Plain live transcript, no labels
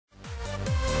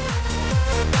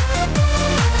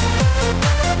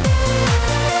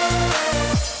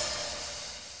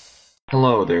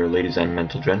Hello there, ladies and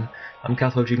mental gen. I'm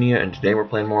Cathogenia, and today we're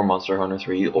playing more Monster Hunter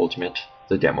 3 Ultimate,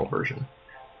 the demo version.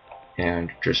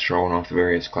 And just showing off the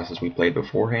various classes we played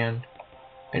beforehand.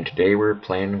 And today we're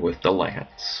playing with the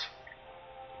Lance.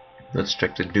 Let's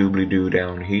check the doobly-doo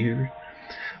down here.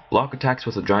 Block attacks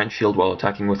with a giant shield while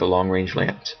attacking with a long-range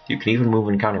lance. You can even move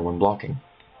and counter when blocking.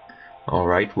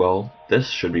 Alright, well, this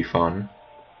should be fun.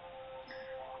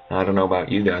 I don't know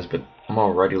about you guys, but I'm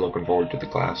already looking forward to the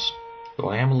class. Though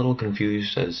I am a little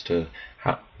curious as to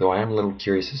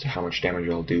how much damage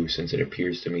I'll do, since it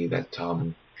appears to me that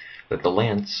that the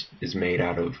lance is made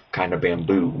out of kind of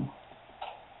bamboo.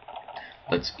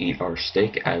 Let's eat our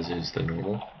steak as is the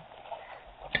normal.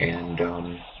 And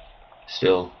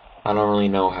still, I don't really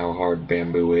know how hard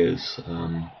bamboo is.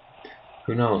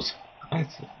 Who knows?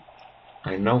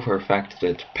 I know for a fact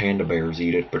that panda bears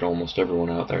eat it, but almost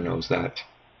everyone out there knows that.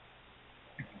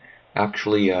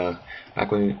 Actually,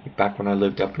 back when I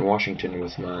lived up in Washington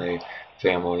with my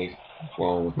family,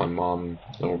 well, with my mom,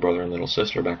 little brother, and little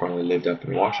sister, back when we lived up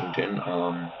in Washington,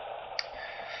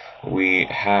 we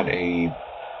had a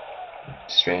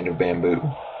strand of bamboo.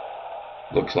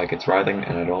 Looks like it's writhing,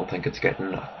 and I don't think it's getting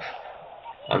enough.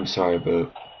 I'm sorry,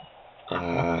 but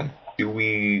do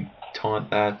we taunt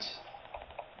that?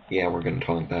 Yeah, we're gonna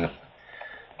taunt that.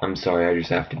 I'm sorry, I just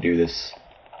have to do this.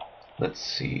 Let's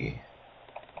see.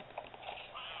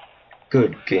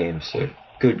 Good game, sir.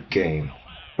 Good game.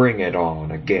 Bring it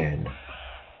on again.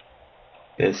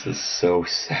 This is so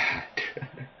sad.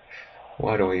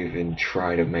 Why do I even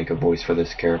try to make a voice for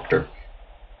this character?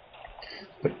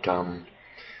 But,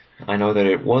 I know that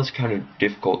it was kind of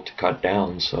difficult to cut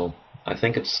down, so I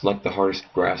think it's like the hardest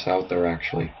grass out there,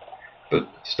 actually. But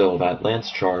still, that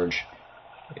lance charge,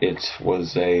 it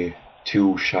was a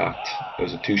two-shot. It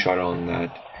was a two-shot on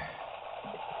that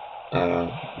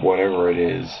whatever it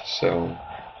is, so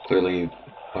clearly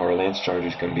our lance charge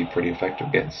is going to be pretty effective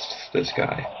against this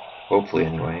guy. Hopefully,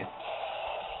 anyway.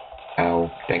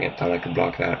 Ow, dang it, thought I could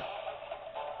block that.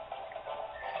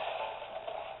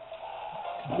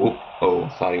 Whoop, oh,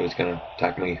 thought he was going to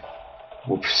attack me.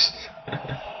 Whoops.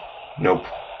 Nope.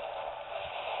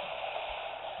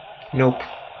 Nope.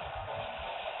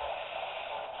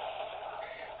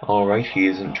 Alright, he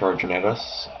isn't charging at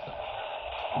us,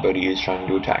 but he is trying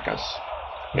to attack us.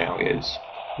 Now he is.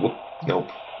 Whoop, nope.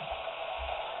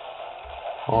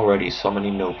 Already so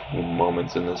many nope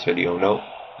moments in this video. Nope.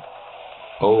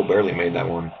 Oh, barely made that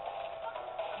one.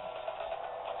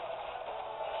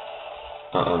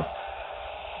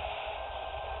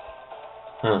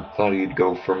 Huh, thought he'd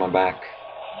go for my back.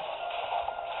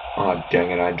 Aw,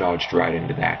 dang it, I dodged right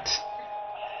into that.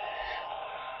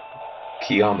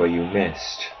 Kiamba, you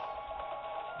missed.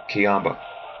 Kiamba,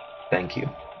 thank you.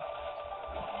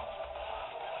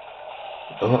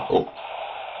 Oh.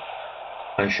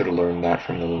 I should have learned that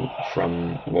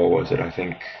from what was it? I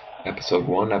think episode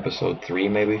 1, episode 3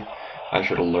 maybe. I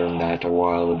should have learned that a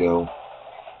while ago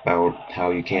about how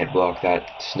you can't block that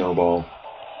snowball.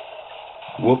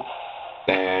 Whoop!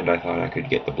 And I thought I could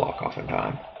get the block off in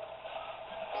time.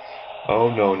 Oh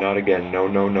no, not again! No,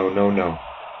 no, no, no, no!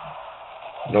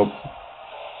 Nope.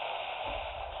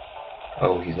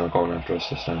 Oh, he's not going after us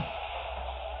this time.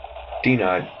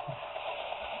 Denied.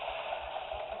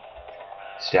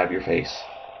 Stab your face.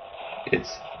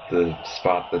 It's the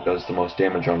spot that does the most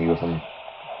damage on you if I'm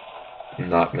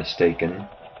not mistaken.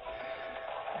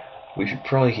 We should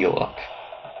probably heal up.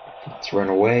 Let's run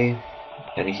away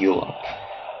and heal up.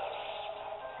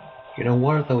 You know,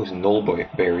 what are those null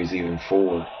berries even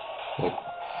for? Like,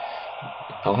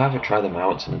 I'll have to try them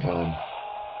out sometime.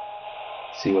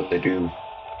 See what they do.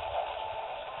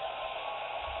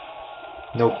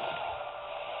 Nope.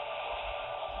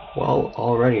 Well,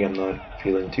 already I'm not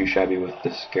feeling too shabby with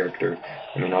this character.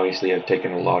 I mean, obviously I've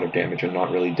taken a lot of damage and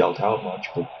not really dealt out much,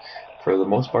 but for the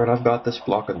most part I've got this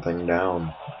blocking thing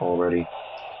down already.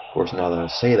 Of course, now that I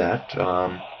say that,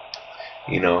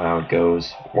 you know how it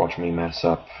goes. Watch me mess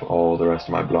up all the rest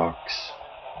of my blocks.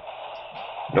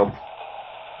 Nope.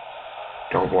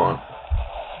 Don't want.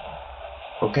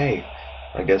 Okay,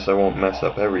 I guess I won't mess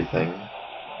up everything,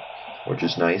 which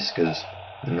is nice, because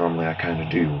normally I kind of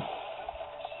do.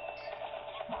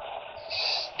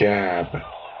 Stab.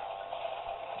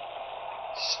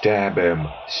 Stab him.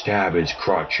 Stab his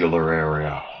crotchular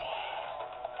area.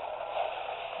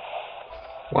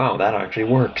 Wow, that actually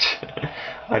worked.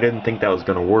 I didn't think that was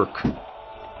gonna work.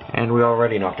 And we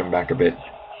already knocked him back a bit.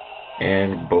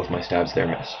 And both my stabs there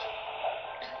missed.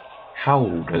 How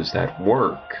does that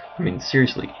work? I mean,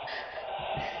 seriously.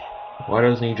 Why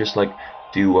doesn't he just, like,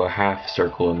 do a half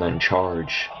circle and then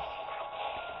charge?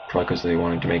 Probably because they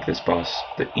wanted to make this boss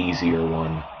the easier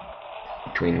one.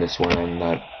 between this one and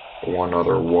that one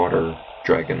other water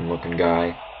dragon looking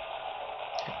guy.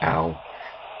 Ow.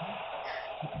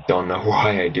 Don't know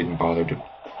why I didn't bother to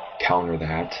counter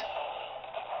that.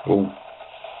 Oh.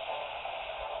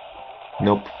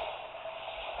 Nope.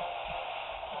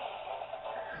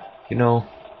 You know,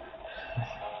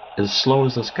 as slow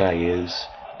as this guy is,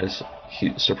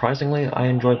 surprisingly, I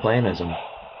enjoy playing as him.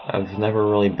 I've never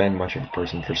really been much of a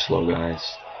person for slow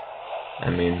guys. I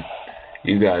mean,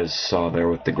 you guys saw there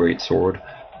with the great sword.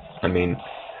 I mean,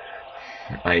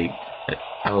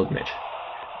 I'll admit,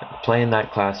 playing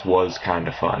that class was kind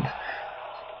of fun.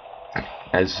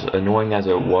 As annoying as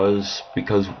it was,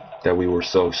 because that we were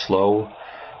so slow,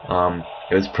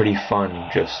 it was pretty fun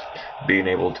just being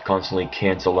able to constantly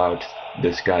cancel out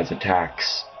this guy's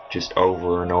attacks just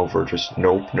over and over. Just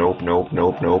nope, nope, nope,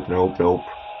 nope, nope, nope, nope.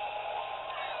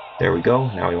 There we go.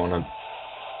 Now we want to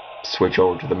switch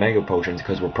over to the Mega Potions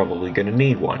because we're probably going to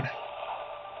need one.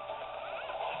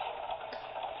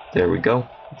 There we go.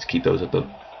 Let's keep those at the...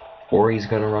 Or he's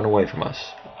going to run away from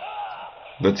us.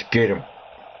 Let's get him.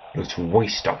 Let's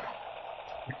waste him.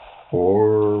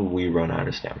 Or we run out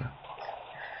of stamina.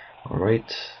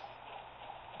 Alright.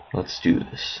 Let's do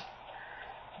this.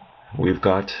 We've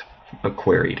got a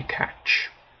query to catch.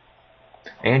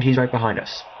 And he's right behind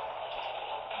us.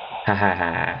 Ha ha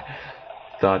ha.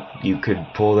 Thought you could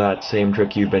pull that same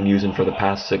trick you've been using for the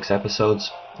past 6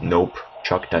 episodes? Nope.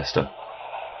 Chuck Testa.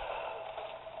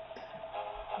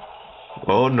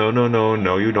 Oh, no, no, no,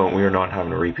 no, you don't. We are not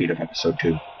having a repeat of episode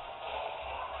 2.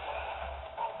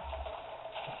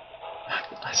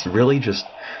 It's really just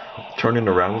turning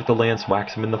around with the lance,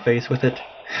 whacks him in the face with it.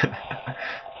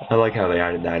 I like how they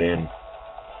added that in.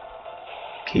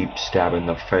 Keep stabbing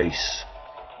the face.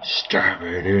 Stab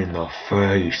it in the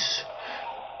face.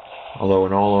 Although,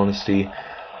 in all honesty,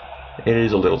 it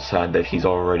is a little sad that he's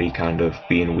already kind of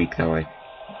being weak that way.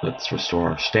 Let's restore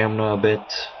our stamina a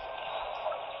bit.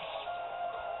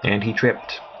 And he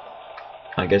tripped.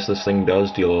 I guess this thing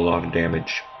does deal a lot of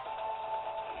damage.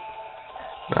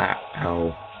 Ah,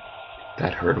 ow.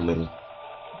 That hurt a little.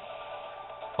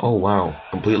 Oh wow,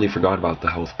 completely forgot about the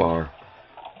health bar.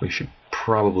 We should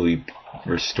probably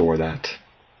restore that.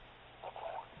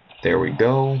 There we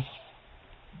go.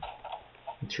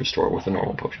 Let's restore it with a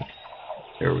normal potion.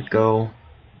 There we go.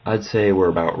 I'd say we're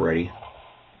about ready.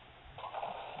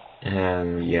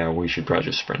 And yeah, we should probably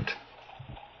just sprint.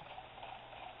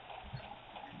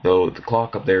 Though the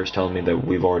clock up there is telling me that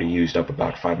we've already used up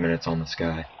about 5 minutes on this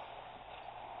guy.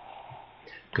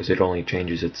 Because it only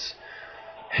changes its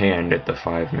hand at the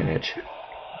 5 minute.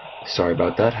 Sorry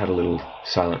about that, had a little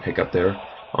silent hiccup there.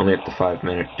 Only at the 5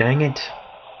 minute, dang it!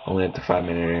 Only at the 5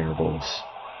 minute intervals.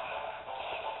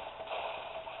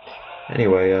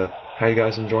 Anyway, how you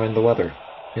guys enjoying the weather?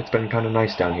 It's been kind of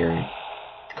nice down here in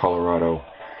Colorado.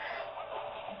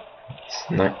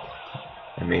 It's not,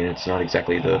 I mean, it's not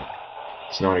exactly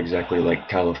like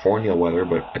California weather,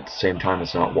 but at the same time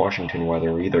it's not Washington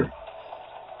weather either.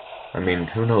 I mean,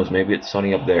 who knows, maybe it's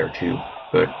sunny up there too,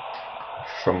 but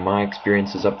from my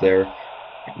experiences up there,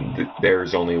 there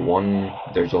are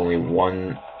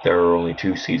only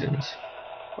 2 seasons.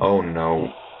 Oh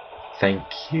no. Thank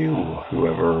you,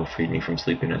 whoever freed me from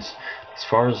sleepiness. As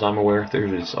far as I'm aware,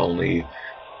 there is only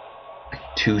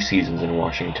 2 seasons in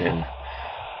Washington.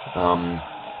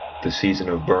 The season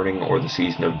of burning or the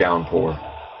season of downpour,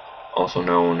 also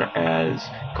known as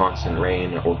constant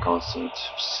rain or constant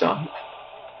sun.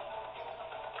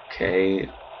 Okay.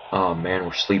 Oh man,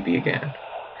 we're sleepy again.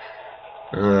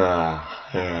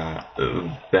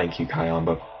 Thank you,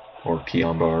 Kiamba, or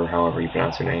Kiamba, or however you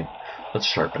pronounce your name. Let's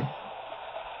sharpen.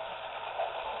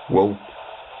 Whoa,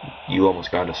 you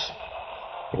almost got us.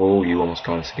 Whoa, you almost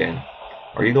got us again.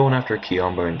 Are you going after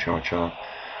Kiamba and Cha-Cha?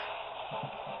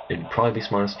 It'd probably be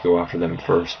smartest to go after them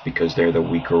first, because they're the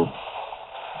weaker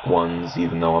ones,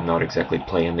 even though I'm not exactly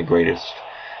playing the greatest.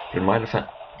 But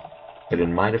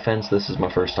in my defense, this is my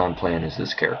first time playing as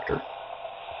this character.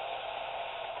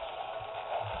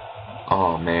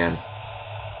 Aw, man.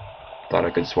 Thought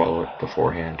I could swallow it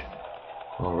beforehand.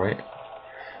 Alright.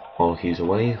 While he's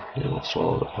away, we'll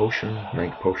swallow the potion,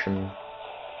 Mega Potion.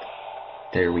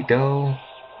 There we go.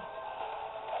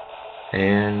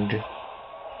 And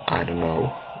I don't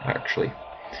know, actually.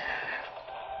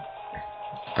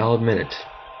 I'll admit it.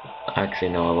 Actually,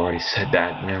 no, I've already said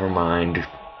that. Never mind.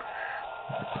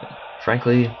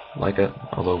 Frankly,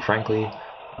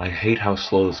 I hate how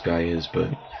slow this guy is, but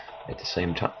at the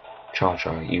same time,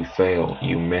 Cha-Cha, you fail.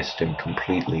 You missed him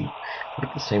completely. But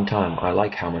at the same time, I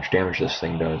like how much damage this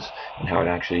thing does, and how it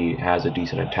actually has a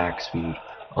decent attack speed,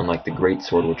 unlike the Great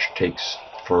Sword, which takes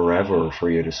forever for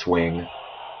you to swing.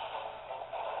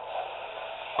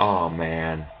 Oh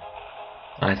man,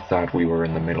 I thought we were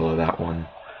in the middle of that one.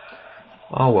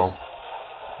 Oh well,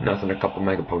 nothing a couple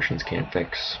Mega Potions can't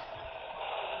fix.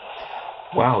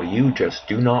 Wow, you just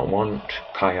do not want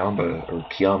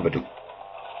Kiamba to...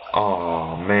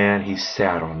 Oh man, he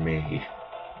sat on me.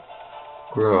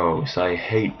 Gross, I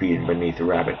hate being beneath a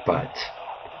rabbit butt.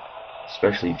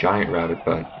 Especially giant rabbit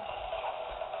butt.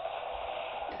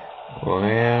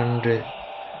 And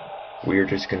we're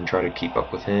just gonna try to keep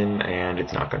up with him, and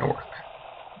it's not gonna work.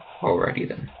 Alrighty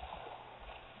then.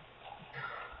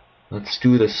 Let's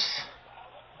do this.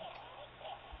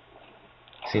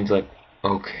 Seems like...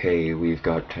 Okay, we've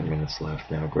got 10 minutes left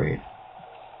now, great.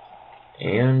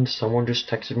 And someone just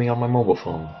texted me on my mobile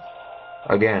phone.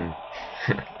 Again.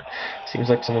 Seems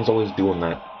like someone's always doing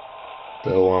that.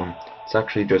 Though, it's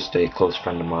actually just a close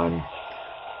friend of mine.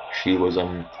 She was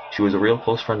a real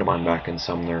close friend of mine back in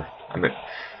Sumner.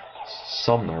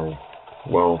 Sumner.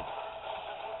 Well,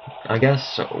 I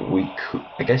guess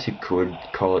you could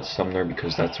call it Sumner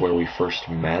because that's where we first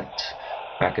met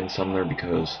back in Sumner,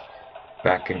 because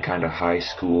back in kind of high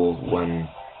school when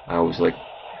I was like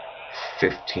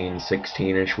 15,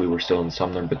 16-ish, we were still in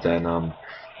Sumner, but then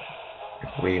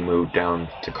we moved down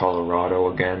to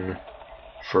Colorado again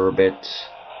for a bit,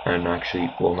 and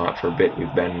actually, well, not for a bit,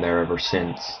 we've been there ever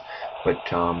since, but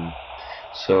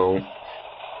so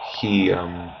he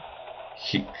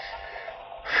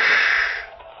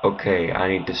okay, I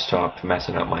need to stop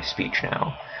messing up my speech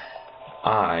now.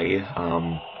 I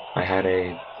had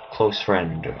a close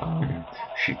friend.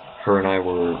 Her and I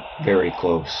were very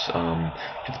close, to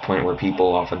the point where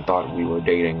people often thought we were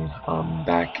dating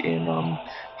back in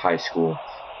high school.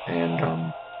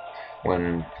 And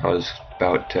when I was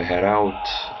about to head out,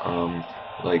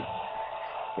 like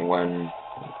when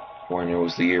it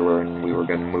was the year when we were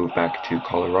going to move back to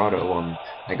Colorado,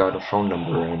 I got a phone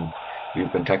number, and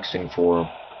we've been texting for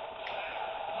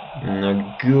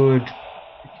a good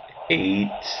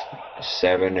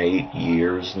 7, 8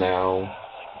 years now.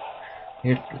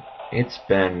 It's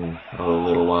been a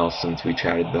little while since we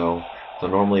chatted, though. So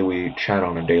normally we chat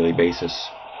on a daily basis.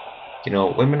 You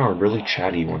know, women are really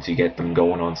chatty once you get them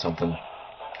going on something.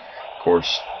 Of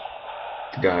course,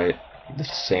 the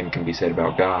same can be said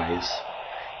about guys.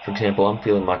 For example, I'm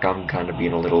feeling like I'm kind of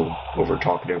being a little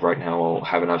over-talkative right now,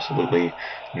 having absolutely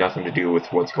nothing to do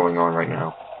with what's going on right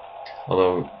now.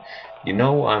 Although, you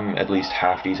know, I'm at least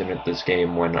half decent at this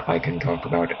game when I can talk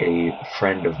about a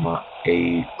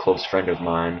close friend of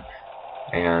mine,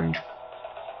 and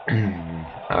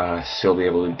still be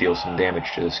able to deal some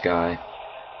damage to this guy.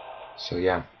 So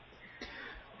yeah.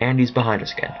 And he's behind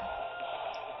us again.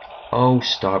 Oh,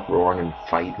 stop roaring and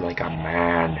fight like a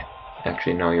man.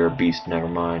 Actually, no, you're a beast, never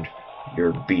mind. You're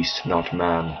a beast, not a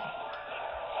man.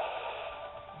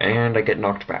 And I get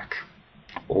knocked back.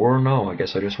 Or no, I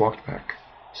guess I just walked back.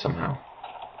 Somehow.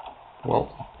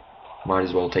 Well, might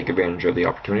as well take advantage of the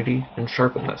opportunity and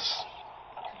sharpen this.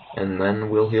 And then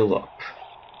we'll heal up.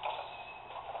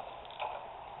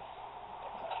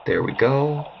 There we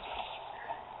go.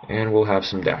 And we'll have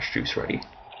some dash juice ready.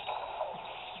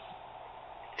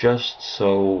 Just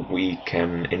so we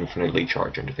can infinitely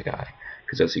charge into the guy.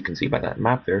 Because as you can see by that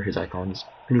map there, his icon's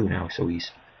blue now, so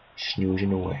he's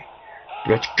snoozing away.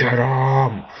 Let's get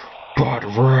him! Butt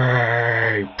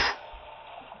rape!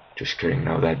 Just kidding,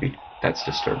 no, that's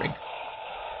disturbing.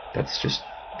 That's just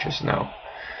no.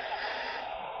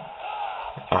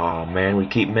 Aw, man, we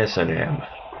keep missing him.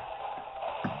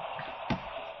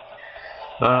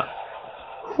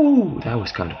 Whew, that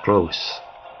was kind of close.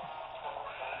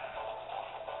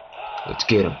 Let's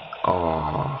get him.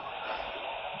 Aw.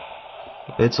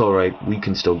 It's alright, we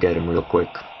can still get him real quick.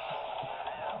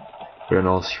 But in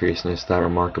all seriousness, that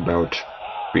remark about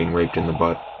being raped in the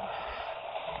butt,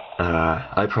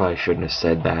 I probably shouldn't have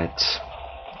said that.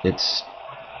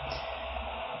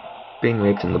 Being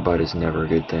raped in the butt is never a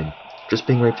good thing. Just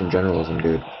being raped in general isn't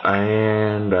good.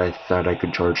 And I thought I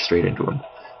could charge straight into him.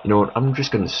 You know what, I'm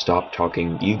just gonna stop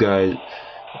talking. You guys...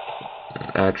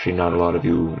 Actually, not a lot of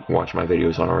you watch my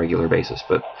videos on a regular basis,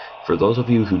 but for those of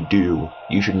you who do,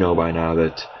 you should know by now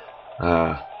that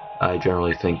I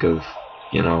generally think of,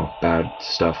 you know, bad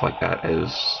stuff like that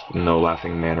as no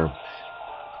laughing manner.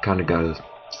 Kinda got a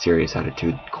serious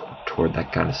attitude toward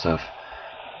that kind of stuff,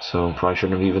 so probably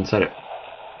shouldn't have even said it.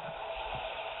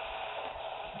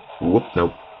 Whoop,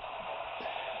 nope.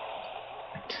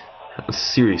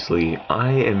 Seriously,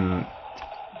 I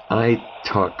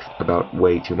talk about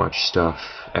way too much stuff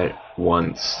at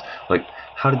once. Like,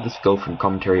 how did this go from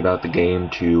commentary about the game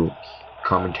to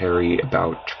commentary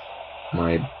about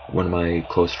one of my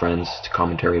close friends to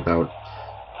commentary about,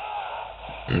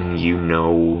 you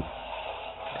know,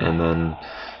 and then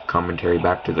commentary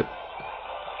back to the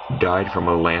died from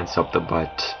a lance up the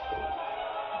butt.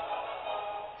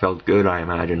 Felt good, I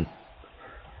imagine.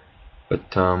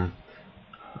 But I'm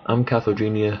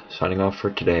Cathogenia, signing off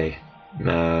for today.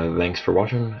 Thanks for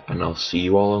watching, and I'll see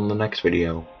you all in the next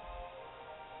video.